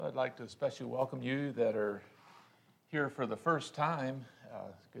I'd like to especially welcome you that are here for the first time.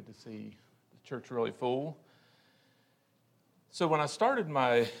 It's good to see the church really full. So when I started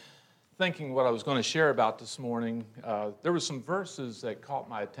my thinking what I was going to share about this morning, there were some verses that caught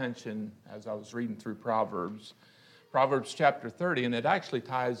my attention as I was reading through Proverbs. Proverbs chapter 30, and it actually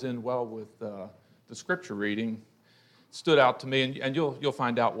ties in well with the scripture reading. It stood out to me, and you'll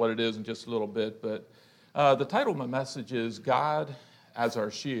find out what it is in just a little bit, but the title of my message is God as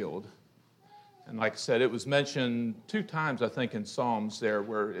Our Shield. And like I said, it was mentioned 2 times, I think, in Psalms there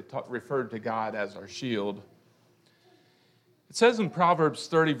where it referred to God as our shield. It says in Proverbs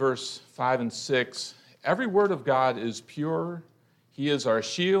 30, verse 5 and 6, "Every word of God is pure. He is our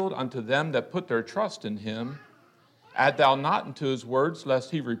shield unto them that put their trust in him. Add thou not unto his words,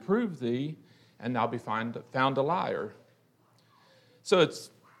 lest he reprove thee, and thou be found a liar." So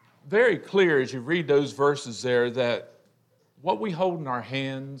it's very clear as you read those verses there that what we hold in our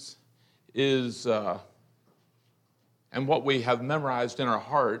hands is, and what we have memorized in our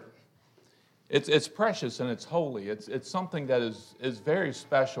heart, it's precious and it's holy. It's something that is very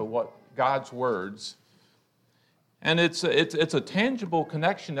special, what God's words. And it's a tangible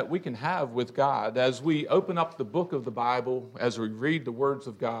connection that we can have with God as we open up the book of the Bible, as we read the words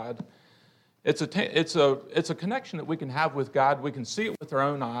of God. It's a connection that we can have with God. We can see it with our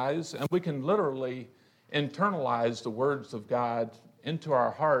own eyes, and we can literally internalize the words of God into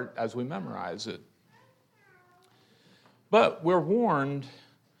our heart as we memorize it. But we're warned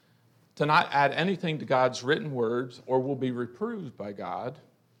to not add anything to God's written words, or we'll be reproved by God.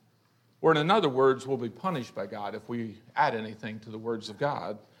 Or in other words, we'll be punished by God if we add anything to the words of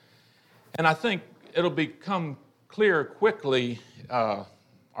God. And I think it'll become clear quickly our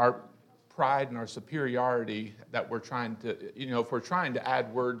pride and our superiority that we're trying to, if we're trying to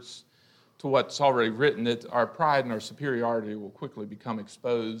add words to what's already written, our pride and our superiority will quickly become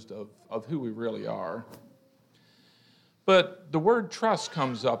exposed of who we really are. But the word trust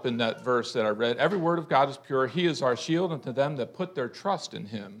comes up in that verse that I read. Every word of God is pure. He is our shield unto them that put their trust in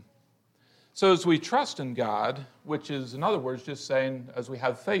him. So as we trust in God, which is, in other words, just saying as we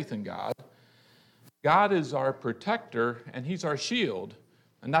have faith in God, God is our protector and he's our shield.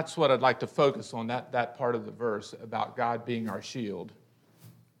 And that's what I'd like to focus on, that part of the verse about God being our shield.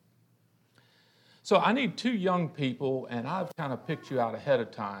 So I need 2 young people, and I've kind of picked you out ahead of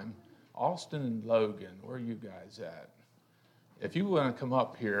time. Austin and Logan, where are you guys at? If you want to come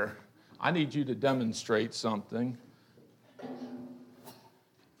up here, I need you to demonstrate something.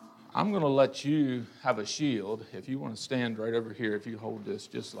 I'm going to let you have a shield. If you want to stand right over here, if you hold this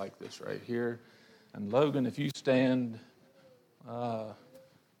just like this right here. And Logan, if you stand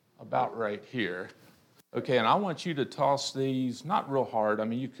about right here. Okay, and I want you to toss these, not real hard, I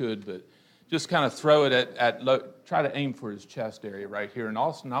mean you could, but just kind of throw it try to aim for his chest area right here. And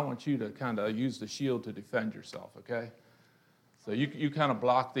Austin, I want you to kind of use the shield to defend yourself, okay? So you kind of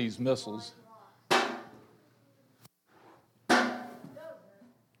block these missiles.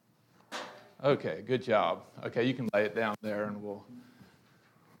 Okay, good job. Okay, you can lay it down there and we'll...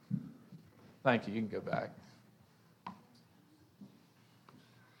 Thank you, you can go back.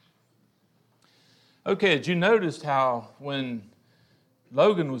 Okay, did you notice how when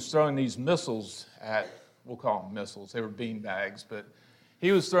Logan was throwing these missiles we'll call them missiles, they were bean bags, but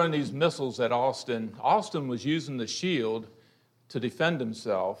he was throwing these missiles at Austin. Austin was using the shield to defend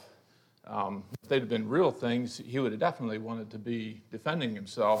himself. If they'd have been real things, he would have definitely wanted to be defending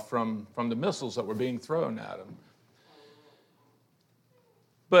himself from the missiles that were being thrown at him.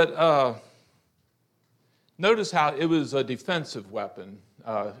 But notice how it was a defensive weapon.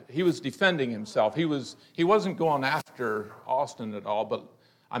 He was defending himself. He wasn't going after Austin at all,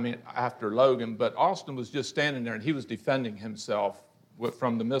 after Logan, but Austin was just standing there and he was defending himself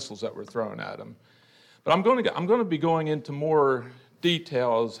from the missiles that were thrown at him. But I'm going to be going into more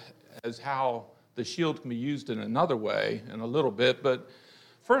details as how the shield can be used in another way in a little bit. But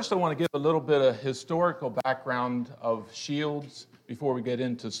first I want to give a little bit of historical background of shields before we get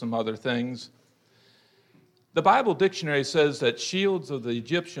into some other things. The Bible dictionary says that shields of the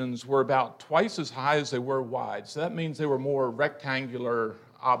Egyptians were about twice as high as they were wide. So that means they were more rectangular,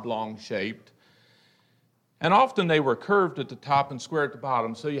 oblong shaped. And often they were curved at the top and square at the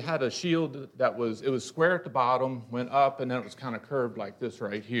bottom. So you had a shield it was square at the bottom, went up, and then it was kind of curved like this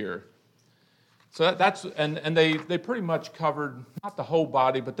right here. So they pretty much covered, not the whole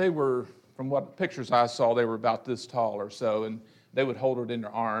body, but they were, from what pictures I saw, they were about this tall or so. And they would hold it in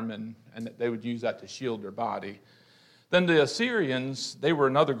their arm, and they would use that to shield their body. Then the Assyrians, they were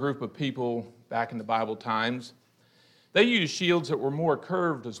another group of people back in the Bible times. They used shields that were more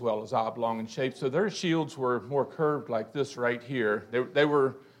curved as well as oblong in shape, so their shields were more curved like this right here. They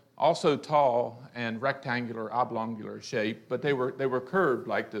were also tall and rectangular, oblongular shape, but they were curved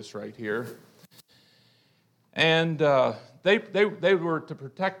like this right here. And they were to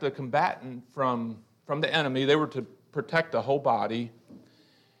protect the combatant from the enemy. They were to protect the whole body.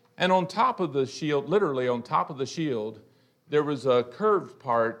 And on top of the shield, literally on top of the shield, there was a curved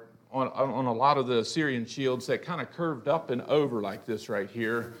part on a lot of the Assyrian shields that kind of curved up and over like this right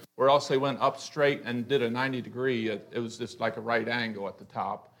here, or else they went up straight and did a 90 degree. It was just like a right angle at the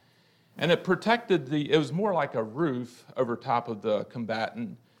top. And it protected it was more like a roof over top of the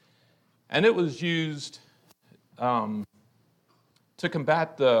combatant. And it was used to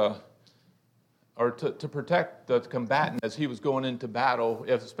combat to protect the combatant as he was going into battle,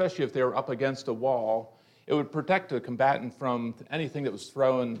 especially if they were up against a wall. It would protect the combatant from anything that was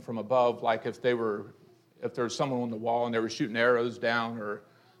thrown from above, like if there was someone on the wall and they were shooting arrows down or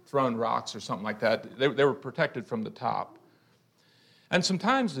throwing rocks or something like that. They were protected from the top. And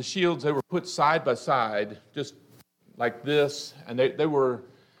sometimes the shields, they were put side by side, just like this, and they were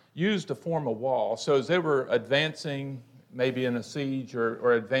used to form a wall. So as they were advancing, maybe in a siege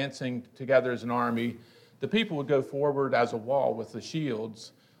or advancing together as an army, the people would go forward as a wall with the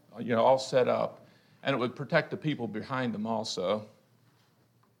shields, all set up, and it would protect the people behind them also.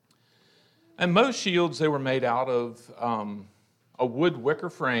 And most shields, they were made out of a wood wicker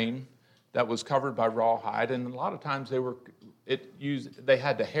frame that was covered by rawhide, and a lot of times they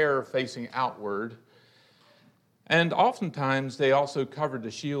had the hair facing outward. And oftentimes they also covered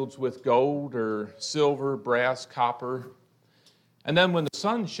the shields with gold or silver, brass, copper. And then when the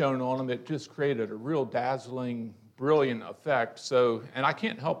sun shone on them, it just created a real dazzling, brilliant effect. So, and I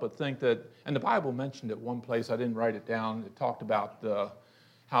can't help but think that, and the Bible mentioned it one place, I didn't write it down, it talked about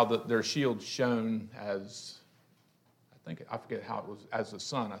how their shields shone as, I forget how it was, as the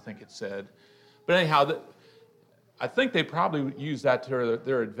sun, I think it said. But anyhow, I think they probably used that to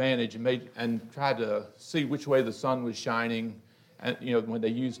their advantage and tried to see which way the sun was shining, and when they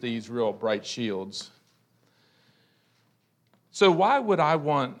used these real bright shields. So why would I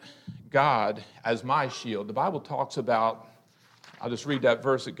want God as my shield? The Bible talks about, I'll just read that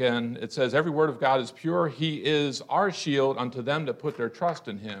verse again. It says, every word of God is pure. He is our shield unto them that put their trust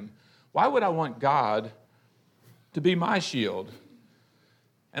in him. Why would I want God to be my shield?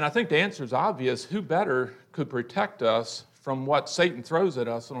 And I think the answer is obvious. Who better could protect us from what Satan throws at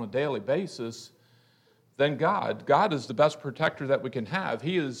us on a daily basis than God? God is the best protector that we can have.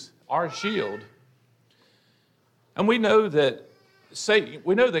 He is our shield. And we know that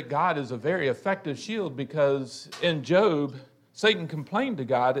God is a very effective shield because in Job, Satan complained to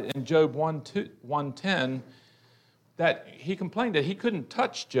God in Job 1:10 that he complained that he couldn't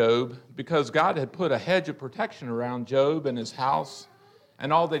touch Job because God had put a hedge of protection around Job and his house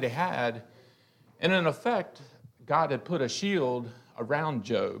and all that he had. And in effect, God had put a shield around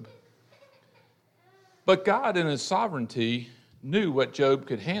Job. But God in his sovereignty knew what Job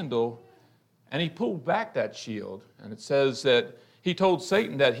could handle, and he pulled back that shield. And it says that he told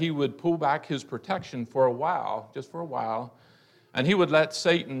Satan that he would pull back his protection for a while, just for a while, and he would let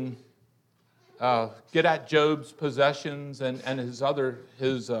Satan get at Job's possessions and his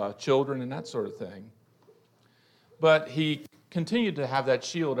children and that sort of thing. But he continued to have that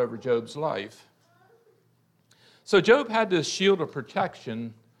shield over Job's life. So Job had this shield of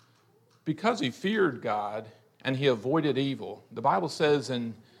protection because he feared God and he avoided evil. The Bible says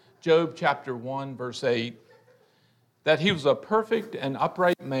in Job chapter 1, verse 8, that he was a perfect and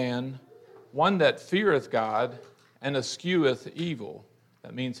upright man, one that feareth God and escheweth evil.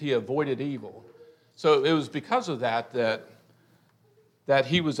 That means he avoided evil. So it was because of that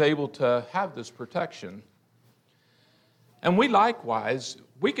he was able to have this protection. And we likewise,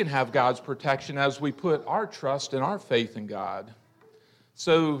 we can have God's protection as we put our trust and our faith in God.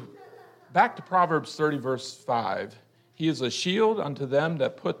 So back to Proverbs 30, verse 5. He is a shield unto them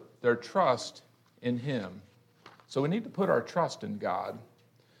that put their trust in him. So we need to put our trust in God.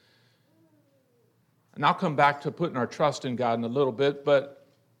 And I'll come back to putting our trust in God in a little bit, but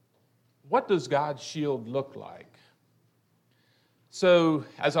what does God's shield look like? So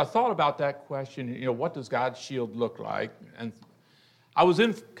as I thought about that question, what does God's shield look like? And I was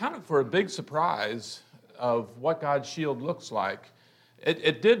in kind of for a big surprise of what God's shield looks like.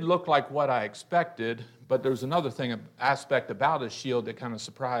 It did look like what I expected, but there's another aspect about his shield that kind of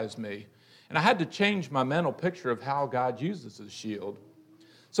surprised me. And I had to change my mental picture of how God uses his shield.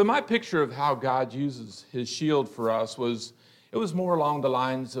 So my picture of how God uses his shield for us was more along the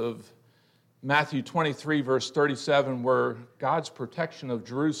lines of Matthew 23, verse 37, where God's protection of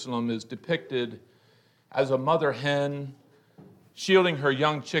Jerusalem is depicted as a mother hen shielding her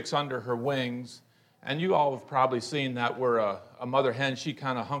young chicks under her wings. And you all have probably seen that where a a mother hen, she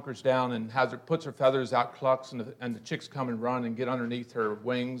kind of hunkers down and puts her feathers out, clucks, and the chicks come and run and get underneath her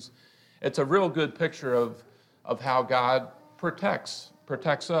wings. It's a real good picture of how God protects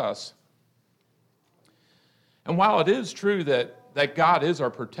us. And while it is true that God is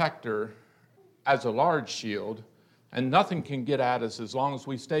our protector as a large shield, and nothing can get at us as long as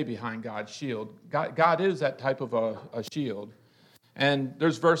we stay behind God's shield, God is that type of a shield. And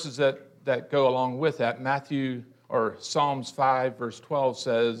there's verses that go along with that. Psalms 5, verse 12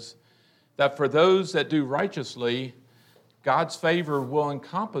 says that for those that do righteously, God's favor will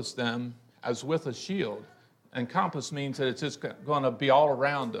encompass them as with a shield. Encompass means that it's just going to be all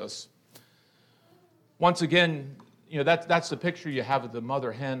around us. Once again, that's the picture you have of the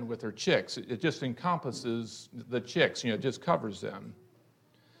mother hen with her chicks. It just encompasses the chicks, it just covers them.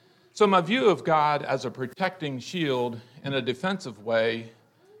 So my view of God as a protecting shield in a defensive way,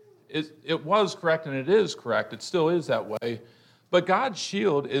 it was correct and it is correct. It still is that way. But God's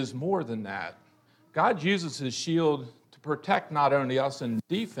shield is more than that. God uses his shield to protect not only us in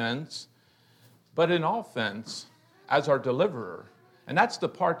defense, but in offense as our deliverer. And that's the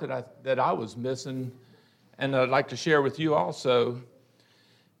part that I was missing, and I'd like to share with you also.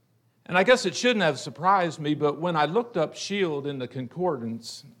 And I guess it shouldn't have surprised me, but when I looked up shield in the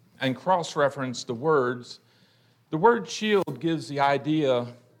concordance and cross-referenced the word shield gives the idea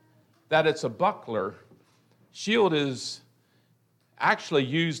that it's a buckler. Shield is actually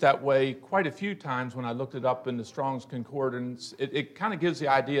used that way quite a few times when I looked it up in the Strong's Concordance. It kind of gives the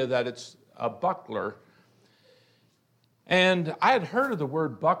idea that it's a buckler. And I had heard of the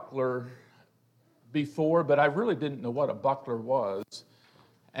word buckler before, but I really didn't know what a buckler was.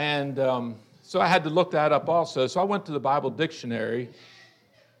 And so I had to look that up also. So I went to the Bible dictionary.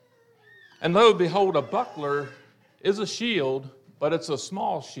 And lo and behold, a buckler is a shield, but it's a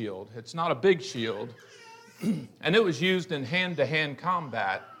small shield. It's not a big shield. And it was used in hand-to-hand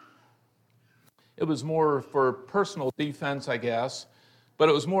combat. It was more for personal defense, I guess, but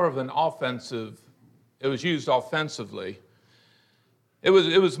it was more of an offensive. It was used offensively. It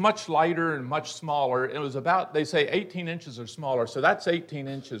was much lighter and much smaller. It was about, they say, 18 inches or smaller. So that's 18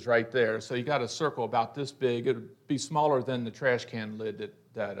 inches right there. So you got a circle about this big. It would be smaller than the trash can lid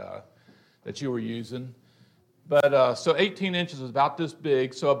that you were using. But so 18 inches is about this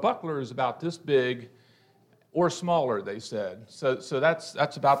big. So a buckler is about this big or smaller, they said. So that's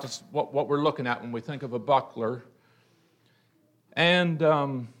about what we're looking at when we think of a buckler. And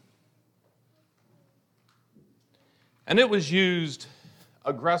it was used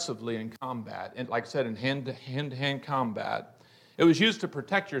aggressively in combat, and like I said, in hand-to-hand combat. It was used to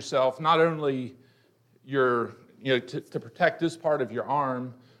protect yourself, not only to protect this part of your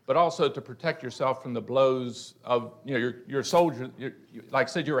arm, but also to protect yourself from the blows of your soldier. Like I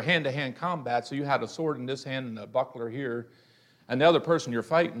said, you were hand-to-hand combat, so you had a sword in this hand and a buckler here, and the other person you're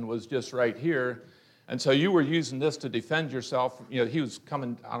fighting was just right here. And so you were using this to defend yourself. He was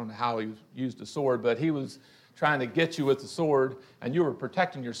coming, I don't know how he used a sword, but he was trying to get you with the sword, and you were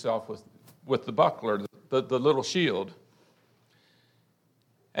protecting yourself with the buckler, the little shield.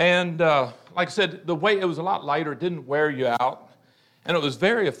 And like I said, the weight, it was a lot lighter, it didn't wear you out, and it was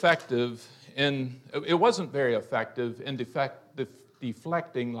very effective it wasn't very effective in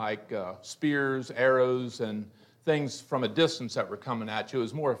deflecting like spears, arrows, and things from a distance that were coming at you. It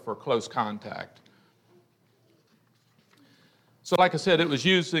was more for close contact. So like I said, it was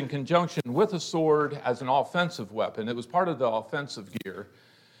used in conjunction with a sword as an offensive weapon. It was part of the offensive gear.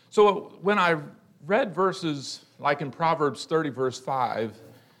 So when I read verses like in Proverbs 30, verse 5,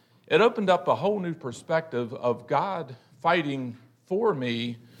 it opened up a whole new perspective of God fighting for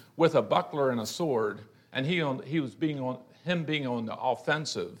me with a buckler and a sword, and him being on the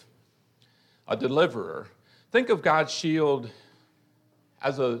offensive, a deliverer. Think of God's shield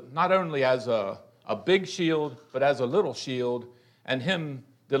as not only as a big shield, but as a little shield, and him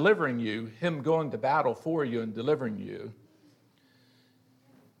delivering you, him going to battle for you and delivering you.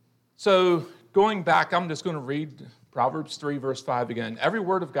 So going back, I'm just going to read Proverbs 3, verse 5 again. Every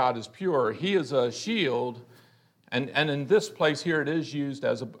word of God is pure. He is a shield, and in this place here, it is used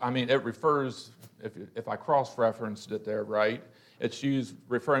as it refers, if I cross-referenced it there right, it's used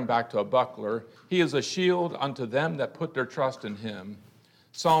referring back to a buckler. He is a shield unto them that put their trust in him.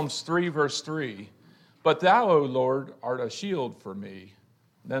 Psalms 3, verse 3. But thou, O Lord, art a shield for me.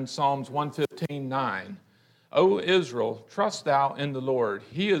 Then Psalms 115:9. O Israel, trust thou in the Lord.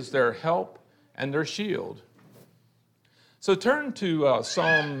 He is their help and their shield. So turn to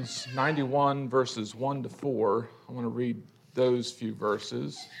Psalms 91, verses 1 to 4. I want to read those few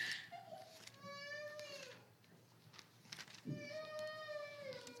verses.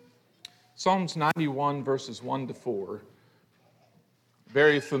 Psalms 91, verses 1 to 4.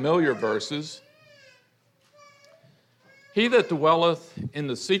 very familiar verses. He that dwelleth in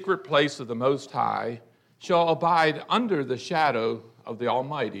the secret place of the Most High shall abide under the shadow of the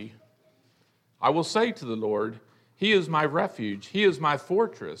Almighty. I will say to the Lord, He is my refuge, He is my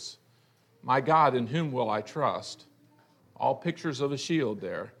fortress, my God, in whom will I trust? All pictures of a shield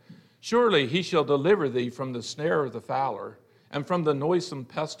there. Surely He shall deliver thee from the snare of the fowler, and from the noisome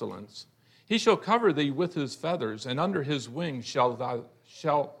pestilence. He shall cover thee with His feathers, and under His wings shalt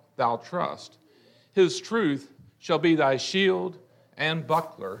thou trust. His truth shall be thy shield and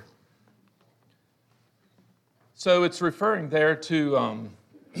buckler. So it's referring there to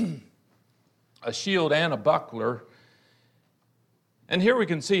a shield and a buckler. And here we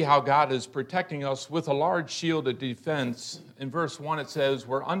can see how God is protecting us with a large shield of defense. In verse 1 it says,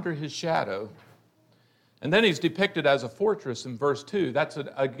 we're under His shadow. And then He's depicted as a fortress in verse 2.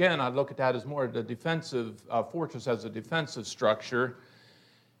 Again, I look at that as more of the defensive fortress as a defensive structure.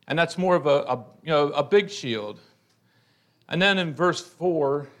 And that's more of a big shield. And then in verse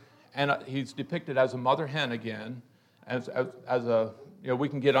 4, and He's depicted as a mother hen again, as a, we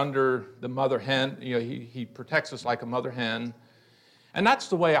can get under the mother hen. He protects us like a mother hen. And that's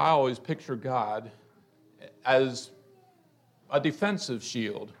the way I always picture God, as a defensive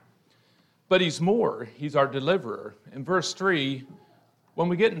shield. But He's more. He's our deliverer. In verse 3, when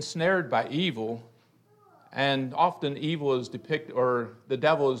we get ensnared by evil, and often evil is depicted, or the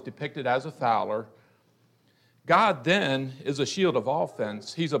devil is depicted as a fowler, God then is a shield of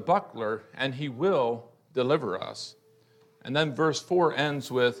offense. He's a buckler, and He will deliver us. And then verse 4 ends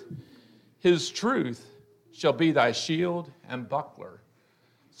with, His truth shall be thy shield and buckler.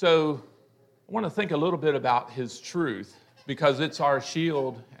 So I want to think a little bit about His truth, because it's our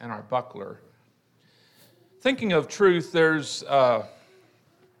shield and our buckler. Thinking of truth, there's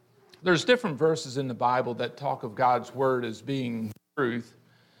different verses in the Bible that talk of God's word as being truth.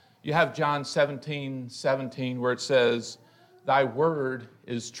 You have John 17:17, where it says, Thy word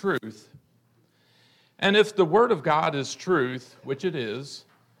is truth. And if the word of God is truth, which it is,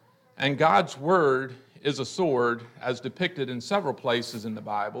 and God's word is a sword, as depicted in several places in the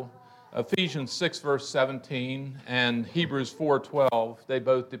Bible, Ephesians 6, verse 17, and Hebrews 4:12, they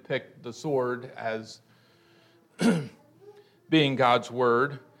both depict the sword as being God's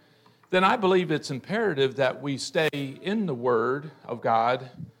word, then I believe it's imperative that we stay in the word of God,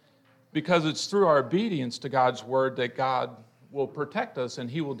 because it's through our obedience to God's word that God will protect us and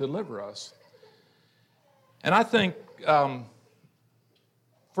He will deliver us. And I think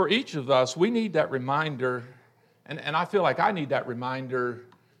for each of us, we need that reminder, and I feel like I need that reminder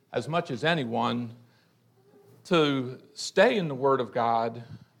as much as anyone, to stay in the Word of God,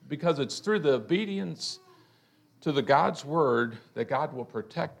 because it's through the obedience to the God's Word that God will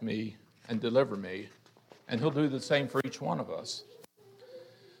protect me and deliver me, and He'll do the same for each one of us.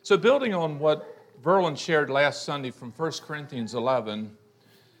 So building on what Verlin shared last Sunday from 1 Corinthians 11,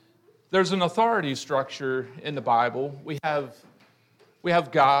 there's an authority structure in the Bible. We have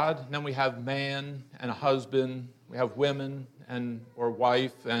God, and then we have man and a husband. We have women or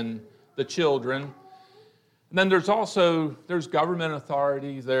wife and the children. And then there's government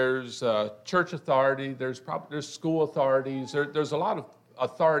authority, there's church authority, there's school authorities. There's a lot of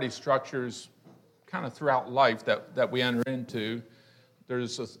authority structures kind of throughout life that we enter into.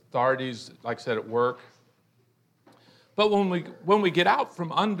 There's authorities, like I said, at work. But when we get out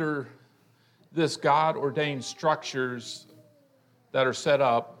from under this God-ordained structures that are set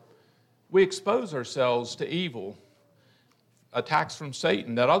up, we expose ourselves to evil, attacks from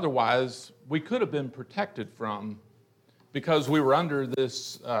Satan that otherwise we could have been protected from, because we were under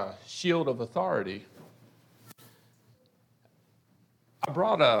this shield of authority. I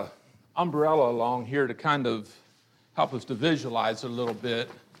brought an umbrella along here to kind of help us to visualize it a little bit.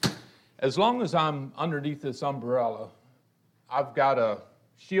 As long as I'm underneath this umbrella, I've got a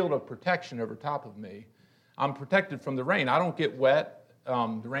shield of protection over top of me. I'm protected from the rain. I don't get wet.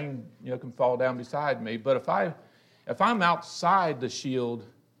 The rain can fall down beside me. But if I'm outside the shield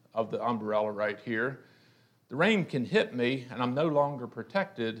of the umbrella right here, the rain can hit me, and I'm no longer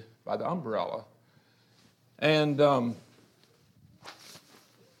protected by the umbrella. And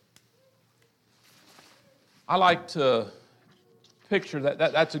I like to picture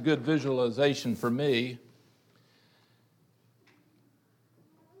that's a good visualization for me.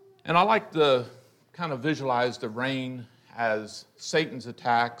 And I like to kind of visualize the rain as Satan's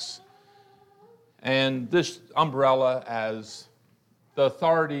attacks, and this umbrella as the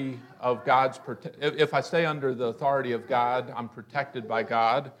authority of God's if I stay under the authority of God, I'm protected by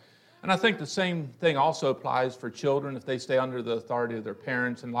God. And I think the same thing also applies for children if they stay under the authority of their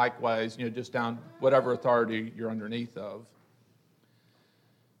parents, and likewise, just down whatever authority you're underneath of.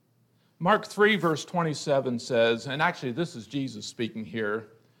 Mark 3, verse 27 says, and actually this is Jesus speaking here,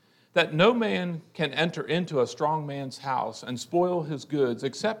 that no man can enter into a strong man's house and spoil his goods,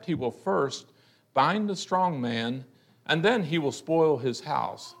 except he will first bind the strong man, and then he will spoil his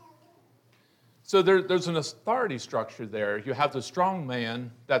house. So there's an authority structure there. You have the strong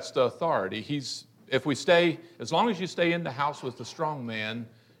man, that's the authority. As long as you stay in the house with the strong man,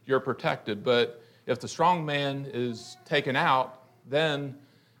 you're protected. But if the strong man is taken out, then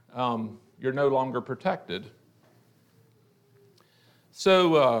you're no longer protected.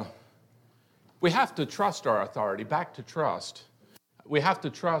 So we have to trust our authority, back to trust. We have to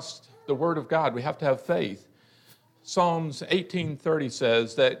trust the Word of God. We have to have faith. Psalms 18:30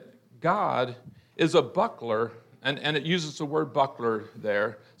 says that God is a buckler, and it uses the word buckler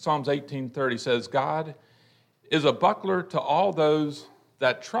there. Psalms 18:30 says, God is a buckler to all those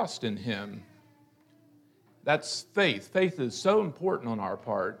that trust in Him. That's faith. Faith is so important on our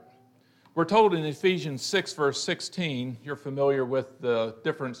part. We're told in Ephesians 6, verse 16, you're familiar with the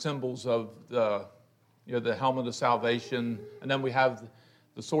different symbols of the helmet of salvation, and then we have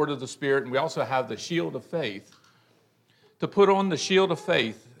the sword of the Spirit, and we also have the shield of faith. To put on the shield of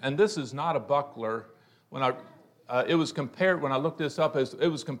faith, and this is not a buckler. When I looked this up, it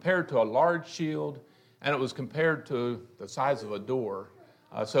was compared to a large shield, and it was compared to the size of a door.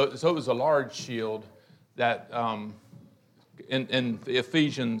 So it was a large shield that in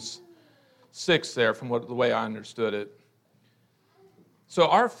Ephesians 6 there, from the way I understood it. So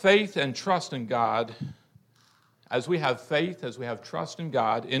our faith and trust in God, as we have faith, as we have trust in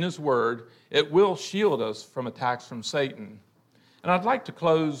God, in His Word, it will shield us from attacks from Satan. And I'd like to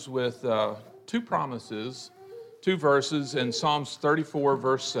close with two promises, two verses in Psalms 34,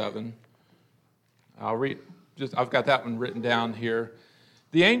 verse 7. I'll read, I've got that one written down here.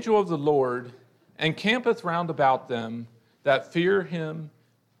 The angel of the Lord encampeth round about them that fear Him,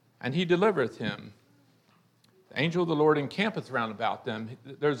 and He delivereth him. The angel of the Lord encampeth round about them.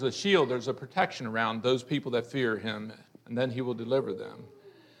 There's a shield, there's a protection around those people that fear Him, and then He will deliver them.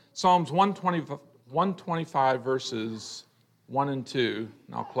 Psalms 125, verses 1 and 2,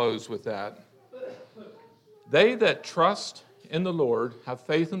 and I'll close with that. They that trust in the Lord, have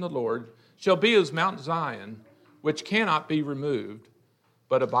faith in the Lord, shall be as Mount Zion, which cannot be removed,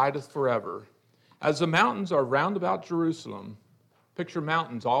 but abideth forever. As the mountains are round about Jerusalem, picture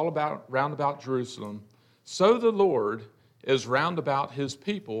mountains all round about Jerusalem, so the Lord is round about His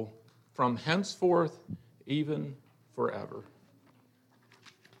people from henceforth even forever.